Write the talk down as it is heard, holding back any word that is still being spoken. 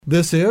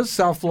This is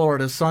South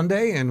Florida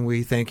Sunday, and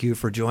we thank you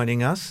for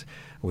joining us.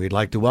 We'd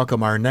like to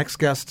welcome our next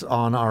guests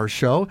on our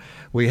show.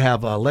 We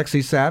have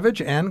Lexi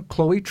Savage and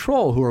Chloe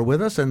Troll who are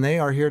with us, and they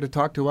are here to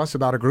talk to us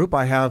about a group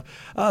I have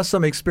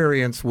some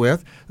experience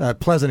with,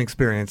 pleasant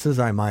experiences,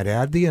 I might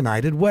add, the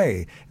United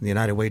Way. And the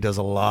United Way does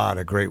a lot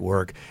of great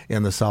work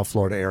in the South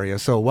Florida area.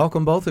 So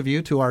welcome both of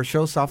you to our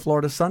show, South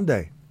Florida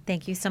Sunday.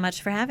 Thank you so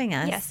much for having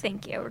us. Yes,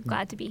 thank you. We're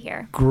glad to be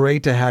here.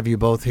 Great to have you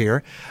both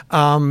here.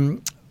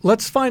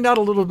 Let's find out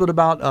a little bit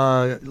about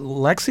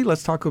Lexi.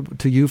 Let's talk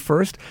to you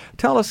first.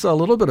 Tell us a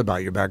little bit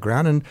about your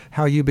background and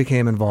how you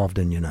became involved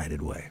in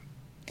United Way.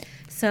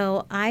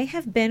 So I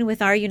have been with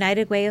our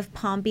United Way of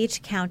Palm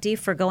Beach County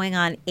for going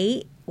on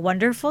 8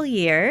 wonderful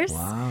years.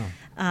 Wow.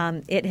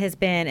 It has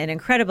been an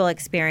incredible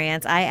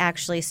experience. I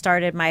actually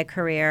started my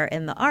career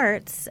in the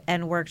arts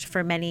and worked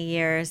for many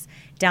years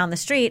down the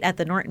street at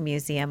the Norton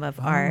Museum of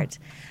Art.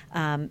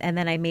 And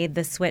then I made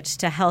the switch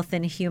to health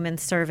and human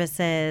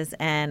services,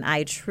 and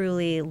I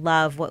truly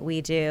love what we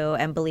do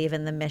and believe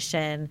in the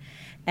mission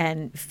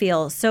and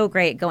feel so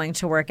great going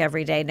to work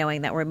every day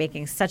knowing that we're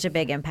making such a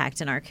big impact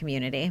in our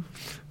community.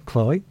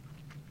 Chloe?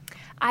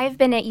 I've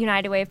been at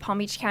United Way of Palm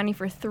Beach County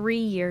for 3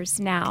 years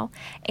now,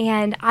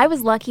 and I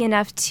was lucky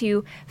enough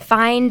to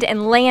find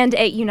and land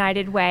at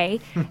United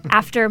Way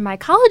after my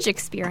college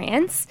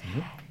experience.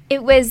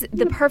 It was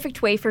the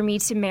perfect way for me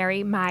to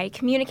marry my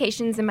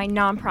communications and my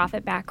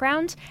nonprofit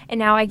background, and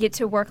now I get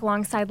to work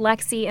alongside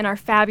Lexi and our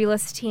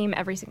fabulous team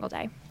every single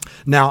day.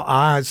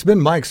 Now, it's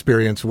been my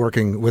experience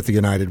working with the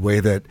United Way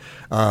that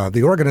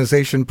the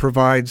organization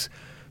provides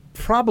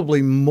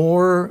probably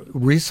more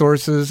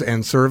resources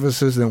and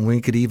services than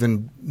we could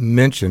even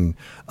mention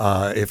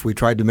if we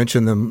tried to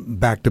mention them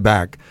back to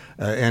back.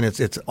 And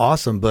it's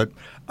awesome, but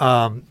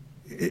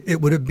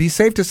would it be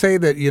safe to say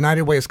that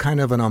United Way is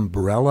kind of an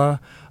umbrella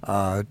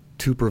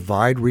to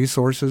provide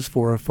resources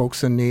for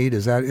folks in need?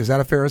 Is that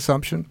a fair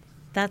assumption?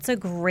 That's a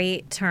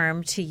great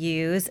term to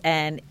use,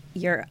 and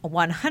you're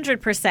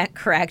 100%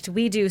 correct.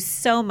 We do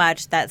so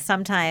much that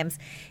sometimes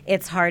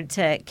it's hard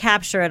to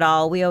capture it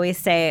all. We always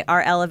say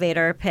our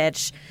elevator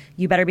pitch,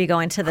 you better be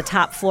going to the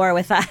top floor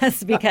with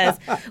us because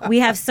we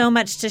have so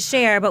much to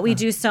share, but we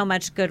do so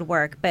much good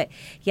work. But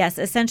yes,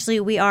 essentially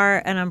we are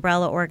an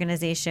umbrella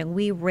organization.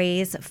 We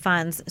raise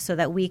funds so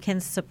that we can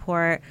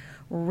support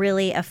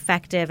really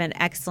effective and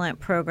excellent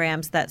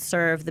programs that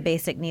serve the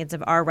basic needs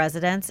of our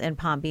residents in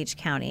Palm Beach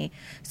County.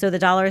 So the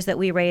dollars that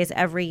we raise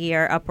every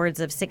year, upwards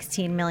of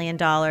 $16 million,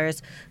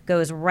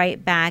 goes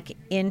right back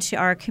into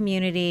our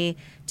community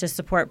to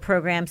support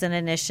programs and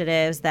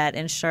initiatives that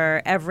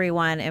ensure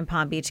everyone in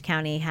Palm Beach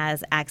County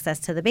has access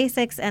to the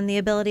basics and the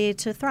ability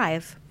to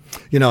thrive.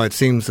 You know, it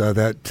seems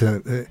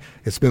that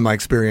it's been my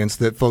experience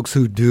that folks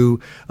who do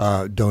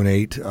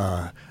donate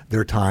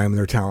their time,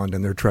 their talent,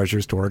 and their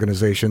treasures to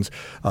organizations,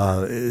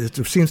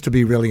 it seems to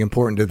be really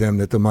important to them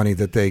that the money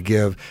that they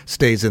give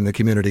stays in the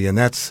community. And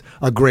that's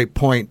a great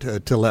point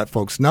to let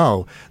folks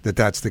know that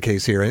that's the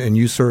case here. And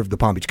you serve the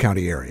Palm Beach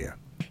County area.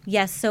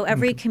 Yes, so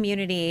every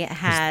community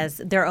has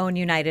their own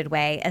United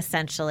Way,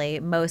 essentially.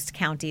 Most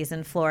counties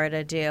in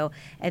Florida do.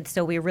 And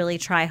so we really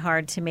try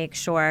hard to make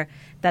sure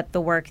that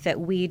the work that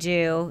we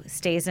do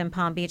stays in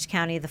Palm Beach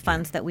County, the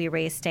funds that we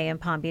raise stay in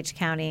Palm Beach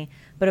County.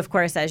 But of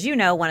course, as you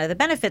know, one of the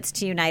benefits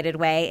to United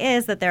Way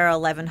is that there are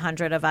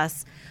 1,100 of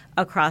us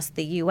across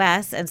the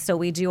U.S., and so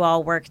we do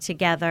all work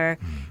together,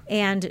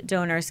 and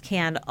donors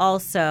can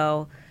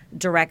also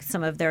direct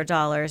some of their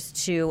dollars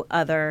to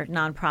other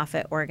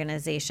nonprofit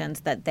organizations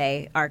that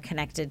they are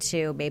connected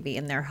to, maybe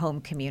in their home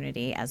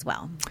community as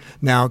well.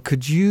 Now,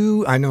 could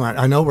you, I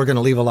know we're going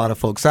to leave a lot of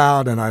folks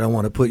out, and I don't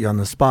want to put you on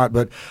the spot,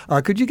 but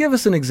could you give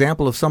us an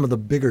example of some of the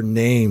bigger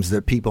names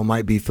that people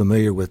might be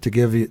familiar with, to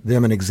give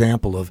them an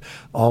example of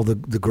all the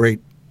great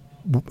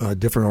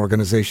different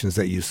organizations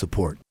that you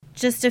support?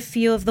 Just a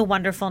few of the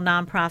wonderful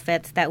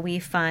nonprofits that we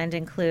fund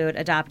include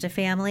Adopt a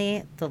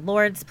Family, The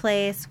Lord's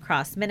Place,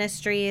 Cross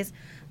Ministries,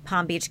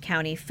 Palm Beach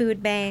County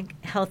Food Bank,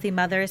 Healthy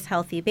Mothers,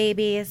 Healthy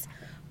Babies,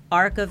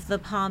 Arc of the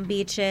Palm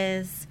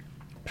Beaches,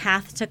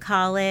 Path to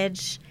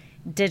College,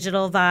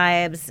 Digital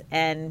Vibes,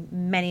 and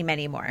many,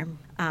 many more.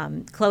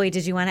 Chloe,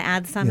 did you want to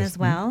add some as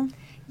well?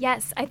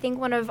 Yes, I think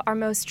one of our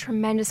most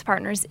tremendous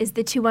partners is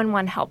the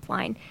 211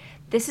 helpline.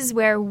 This is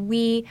where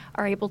we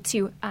are able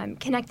to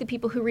connect the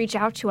people who reach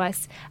out to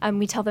us.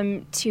 We tell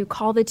them to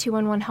call the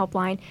 211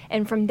 helpline,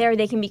 and from there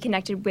they can be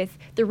connected with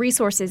the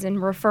resources and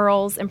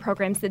referrals and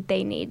programs that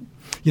they need.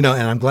 You know,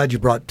 and I'm glad you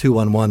brought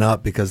 211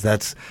 up, because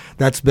that's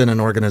been an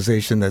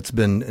organization that's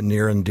been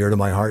near and dear to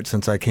my heart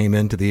since I came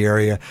into the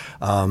area.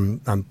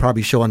 I'm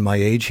probably showing my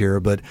age here,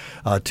 but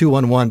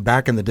 211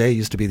 back in the day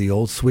used to be the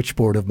old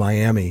switchboard of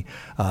Miami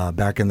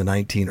back in the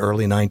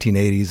early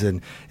 1980s, and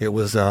it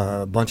was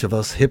a bunch of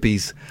us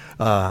hippies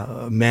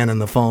manning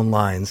the phone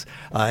lines,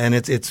 and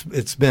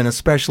it's been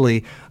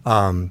especially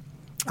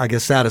I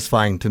guess,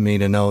 satisfying to me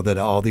to know that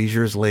all these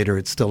years later,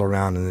 it's still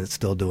around and it's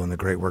still doing the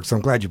great work. So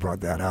I'm glad you brought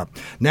that up.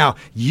 Now,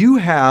 you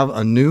have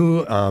a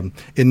new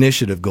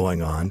initiative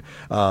going on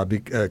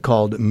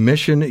called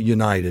Mission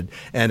United,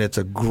 and it's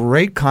a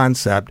great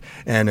concept,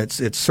 and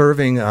it's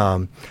serving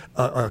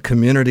a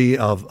community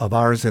of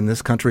ours in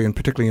this country, and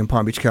particularly in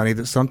Palm Beach County,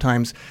 that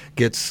sometimes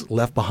gets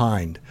left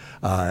behind.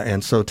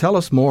 And so tell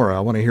us more. I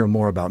want to hear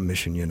more about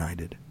Mission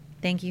United.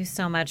 Thank you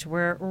so much.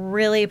 We're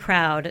really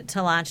proud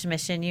to launch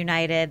Mission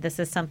United. This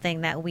is something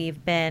that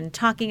we've been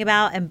talking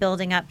about and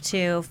building up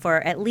to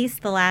for at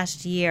least the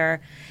last year.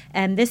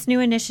 And this new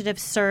initiative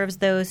serves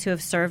those who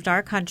have served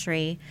our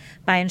country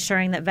by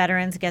ensuring that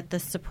veterans get the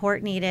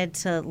support needed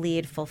to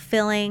lead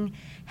fulfilling,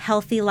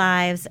 healthy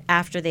lives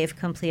after they've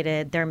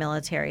completed their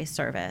military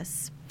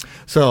service.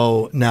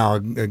 So now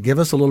give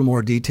us a little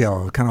more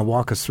detail, kind of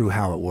walk us through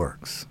how it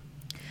works.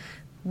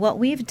 What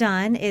we've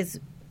done is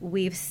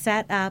we've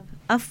set up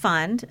a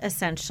fund,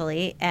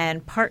 essentially,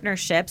 and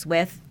partnerships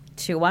with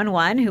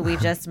 211, who we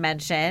just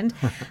mentioned,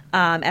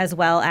 as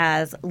well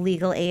as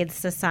Legal Aid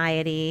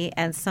Society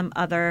and some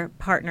other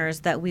partners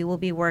that we will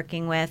be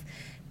working with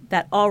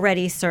that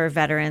already serve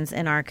veterans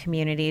in our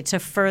community to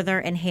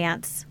further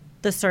enhance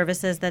the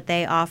services that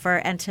they offer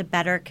and to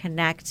better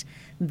connect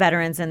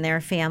veterans and their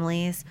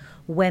families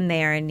when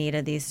they are in need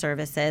of these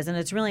services. And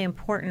it's really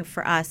important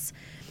for us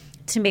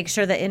to make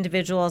sure that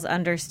individuals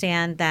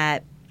understand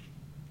that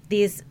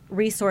these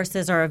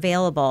resources are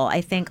available. I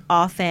think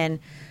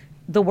often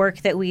the work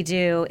that we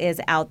do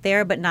is out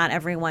there, but not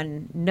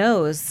everyone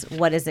knows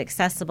what is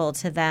accessible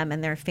to them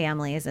and their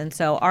families. And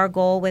so our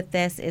goal with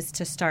this is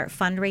to start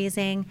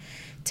fundraising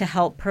to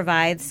help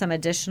provide some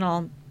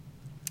additional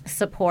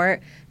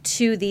support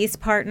to these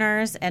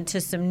partners and to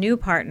some new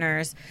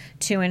partners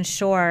to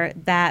ensure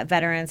that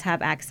veterans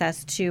have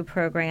access to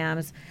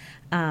programs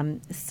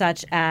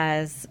such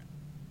as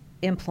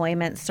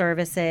employment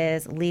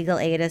services, legal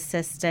aid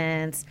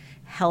assistance,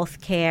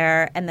 health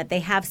care, and that they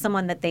have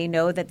someone that they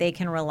know that they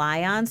can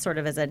rely on sort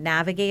of as a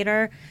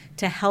navigator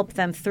to help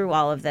them through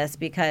all of this,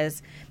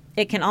 because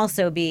it can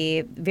also be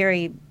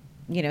very,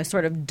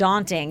 sort of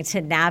daunting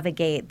to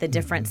navigate the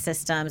different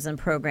systems and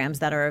programs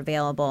that are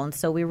available. And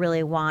so we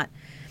really want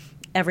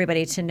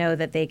everybody to know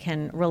that they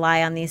can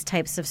rely on these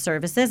types of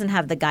services and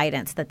have the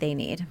guidance that they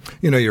need.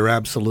 You're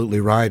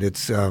absolutely right.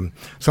 It's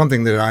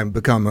something that I've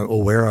become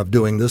aware of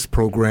doing this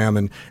program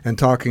and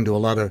talking to a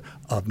lot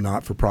of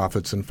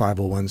not-for-profits and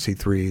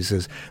 501c3s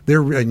is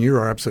there, and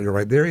you're absolutely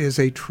right, there is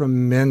a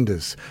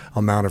tremendous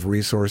amount of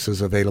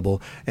resources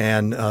available.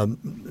 And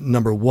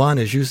number one,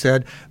 as you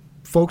said,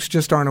 folks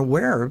just aren't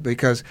aware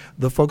because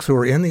the folks who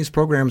are in these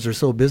programs are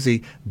so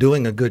busy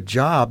doing a good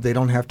job, they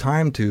don't have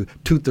time to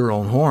toot their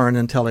own horn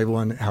and tell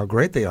everyone how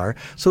great they are.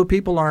 So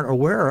people aren't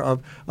aware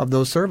of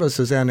those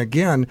services. And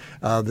again,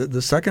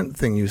 the second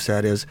thing you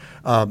said is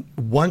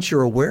once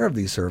you're aware of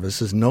these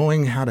services,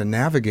 knowing how to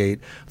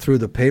navigate through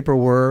the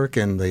paperwork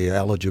and the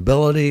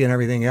eligibility and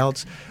everything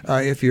else,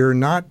 if you're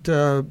not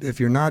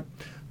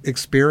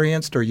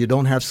experienced or you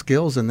don't have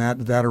skills in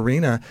that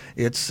arena,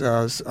 it's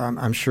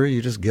I'm sure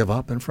you just give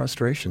up in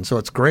frustration. So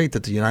it's great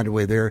that the United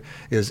Way there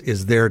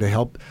is there to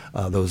help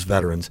those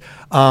veterans.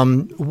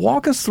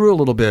 Walk us through a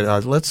little bit.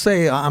 Let's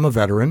say I'm a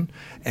veteran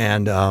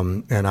and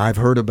I've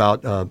heard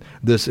about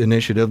this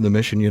initiative, the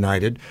Mission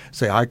United.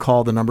 Say I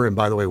call the number, and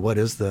by the way, what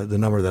is the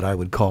number that I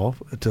would call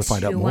to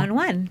find out more?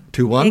 211.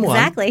 211.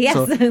 Exactly.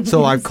 Yes.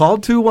 So I've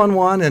called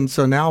 211, and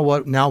so now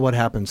what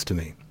happens to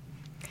me?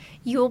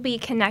 You'll be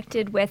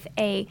connected with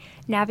a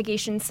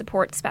navigation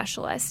support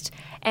specialist,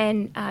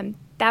 and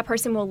that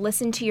person will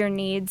listen to your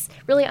needs,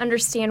 really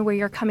understand where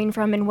you're coming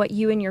from and what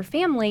you and your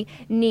family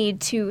need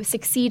to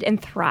succeed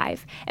and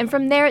thrive. And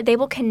from there, they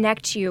will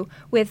connect you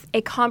with a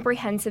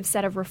comprehensive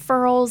set of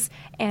referrals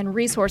and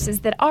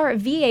resources that are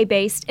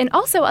VA-based and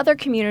also other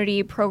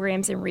community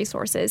programs and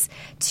resources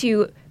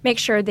to make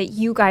sure that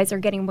you guys are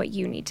getting what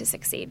you need to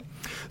succeed.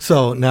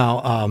 So now,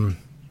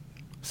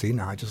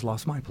 now I just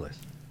lost my place.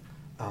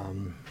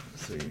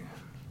 Let's see.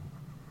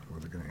 What are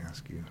they going to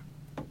ask you?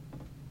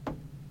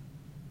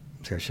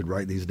 See, I should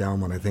write these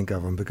down when I think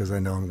of them because I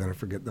know I'm going to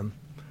forget them.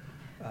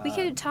 We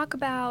could talk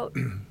about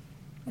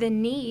the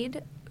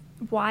need,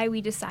 why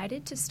we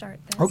decided to start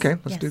this. Okay,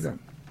 let's do that.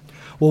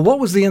 Well, what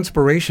was the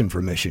inspiration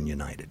for Mission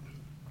United?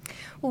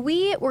 Well,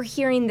 we were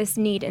hearing this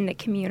need in the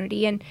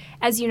community, and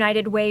as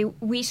United Way,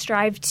 we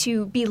strive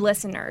to be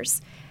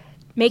listeners,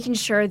 making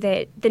sure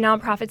that the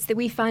nonprofits that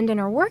we fund and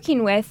are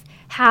working with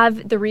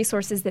have the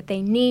resources that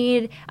they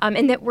need,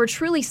 and that we're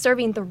truly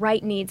serving the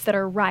right needs that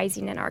are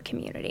rising in our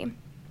community.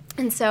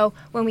 And so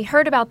when we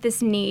heard about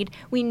this need,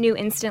 we knew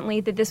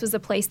instantly that this was a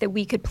place that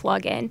we could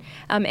plug in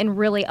and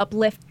really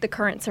uplift the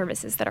current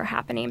services that are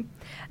happening.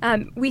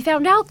 We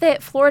found out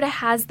that Florida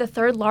has the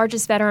third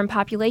largest veteran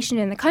population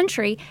in the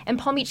country, and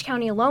Palm Beach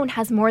County alone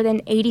has more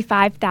than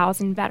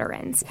 85,000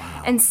 veterans.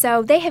 Wow. And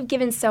so they have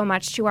given so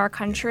much to our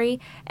country,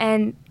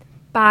 and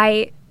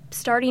by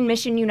starting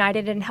Mission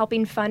United and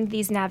helping fund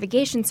these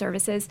navigation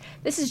services,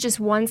 this is just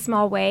one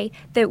small way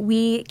that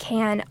we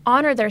can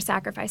honor their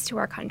sacrifice to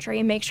our country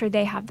and make sure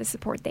they have the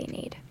support they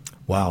need.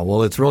 Wow.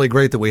 Well, it's really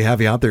great that we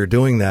have you out there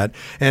doing that.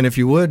 And if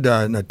you would,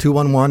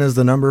 211 is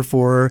the number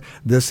for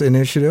this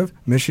initiative,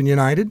 Mission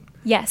United?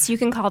 Yes, you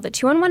can call the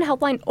 211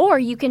 helpline, or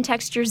you can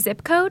text your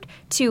zip code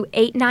to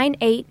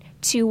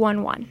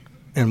 898-211.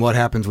 And what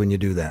happens when you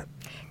do that?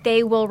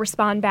 They will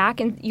respond back,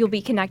 and you'll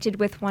be connected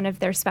with one of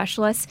their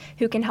specialists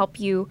who can help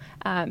you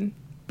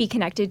be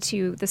connected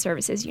to the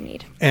services you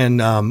need.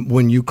 And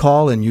when you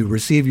call and you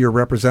receive your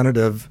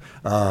representative,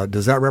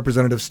 does that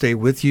representative stay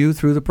with you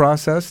through the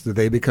process? Do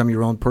they become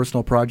your own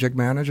personal project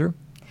manager?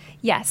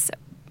 Yes.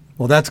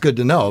 Well, that's good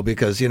to know,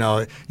 because, you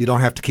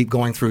don't have to keep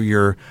going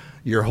through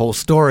your whole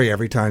story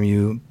every time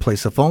you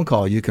place a phone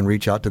call. You can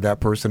reach out to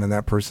that person, and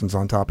that person's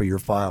on top of your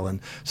file and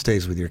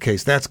stays with your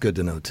case. That's good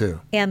to know, too.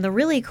 And the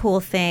really cool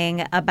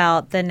thing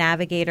about the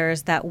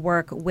navigators that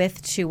work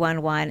with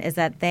 211 is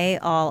that they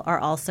all are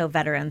also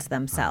veterans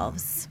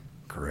themselves.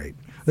 Great.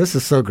 This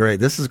is so great.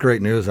 This is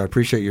great news. I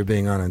appreciate you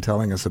being on and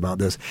telling us about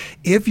this.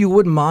 If you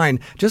wouldn't mind,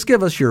 just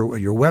give us your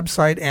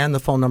website and the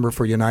phone number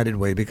for United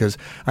Way, because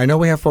I know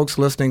we have folks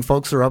listening.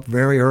 Folks are up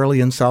very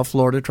early in South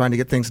Florida trying to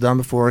get things done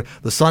before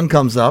the sun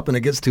comes up and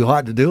it gets too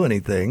hot to do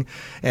anything.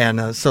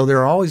 And so there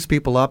are always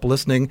people up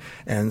listening.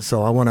 And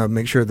so I want to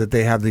make sure that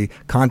they have the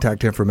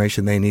contact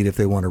information they need if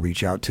they want to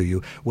reach out to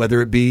you,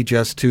 whether it be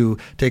just to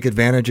take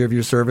advantage of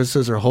your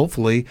services or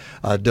hopefully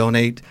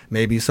donate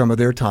maybe some of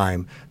their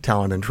time,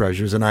 talent, and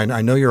treasures. And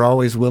I know you're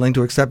always willing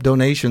to accept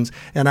donations,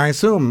 and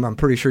I'm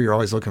pretty sure you're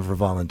always looking for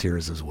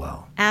volunteers as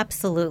well.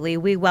 Absolutely.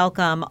 We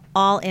welcome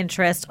all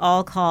interest,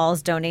 all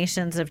calls,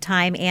 donations of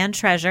time and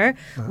treasure.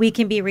 We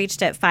can be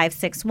reached at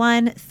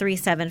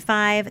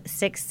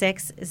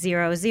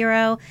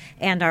 561-375-6600,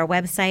 and our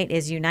website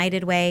is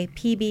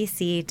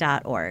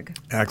unitedwaypbc.org.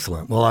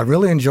 Excellent. Well, I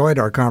really enjoyed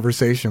our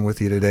conversation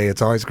with you today.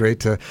 It's always great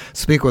to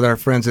speak with our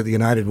friends at the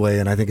United Way,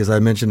 and I think, as I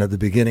mentioned at the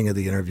beginning of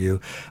the interview,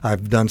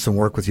 I've done some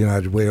work with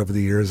United Way over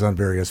the years on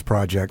various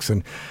projects,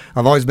 and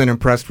I've always been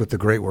impressed with the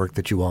great work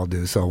that you all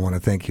do, so I want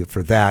to thank you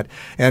for that.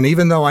 And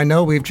even though I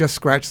know we've just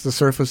scratched the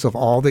surface of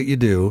all that you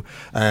do,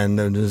 and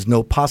there's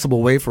no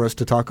possible way for us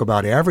to talk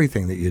about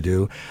everything that you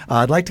do,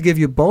 I'd like to give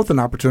you both an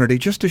opportunity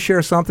just to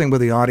share something with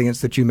the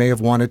audience that you may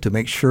have wanted to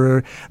make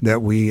sure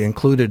that we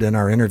included in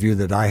our interview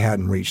that I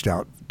hadn't reached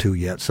out to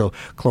yet. So,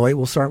 Chloe,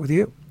 we'll start with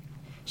you.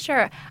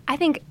 Sure. I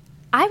think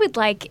I would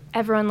like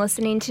everyone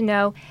listening to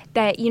know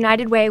that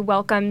United Way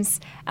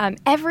welcomes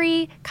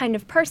every kind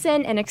of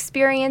person and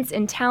experience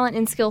and talent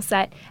and skill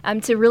set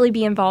to really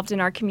be involved in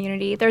our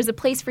community. There's a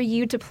place for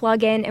you to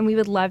plug in, and we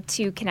would love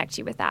to connect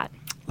you with that.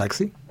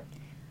 Lexi?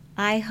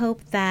 I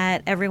hope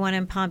that everyone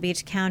in Palm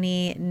Beach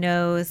County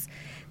knows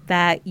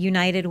that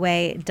United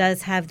Way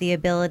does have the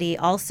ability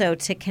also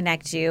to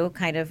connect you,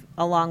 kind of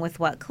along with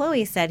what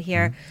Chloe said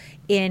here,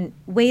 in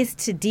ways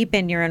to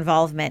deepen your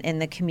involvement in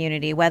the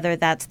community, whether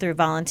that's through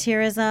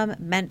volunteerism,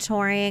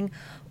 mentoring,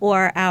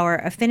 or our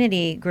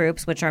affinity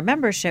groups, which are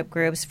membership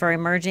groups for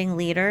emerging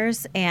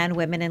leaders and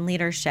women in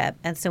leadership.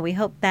 And so we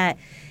hope that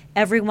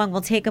everyone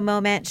will take a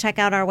moment, check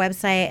out our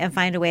website, and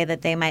find a way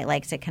that they might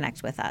like to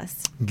connect with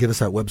us. Give us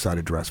that website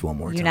address one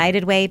more time.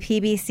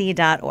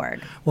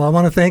 UnitedWayPBC.org. Well, I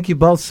want to thank you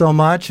both so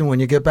much. And when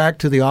you get back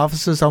to the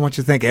offices, I want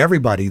you to thank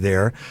everybody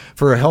there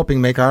for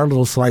helping make our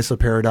little slice of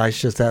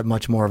paradise just that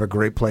much more of a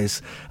great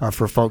place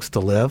for folks to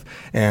live.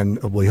 And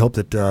we hope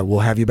that we'll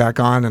have you back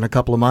on in a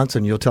couple of months,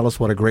 and you'll tell us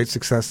what a great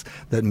success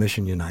that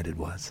Mission United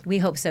was. We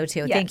hope so,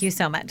 too. Yes. Thank you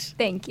so much.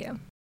 Thank you.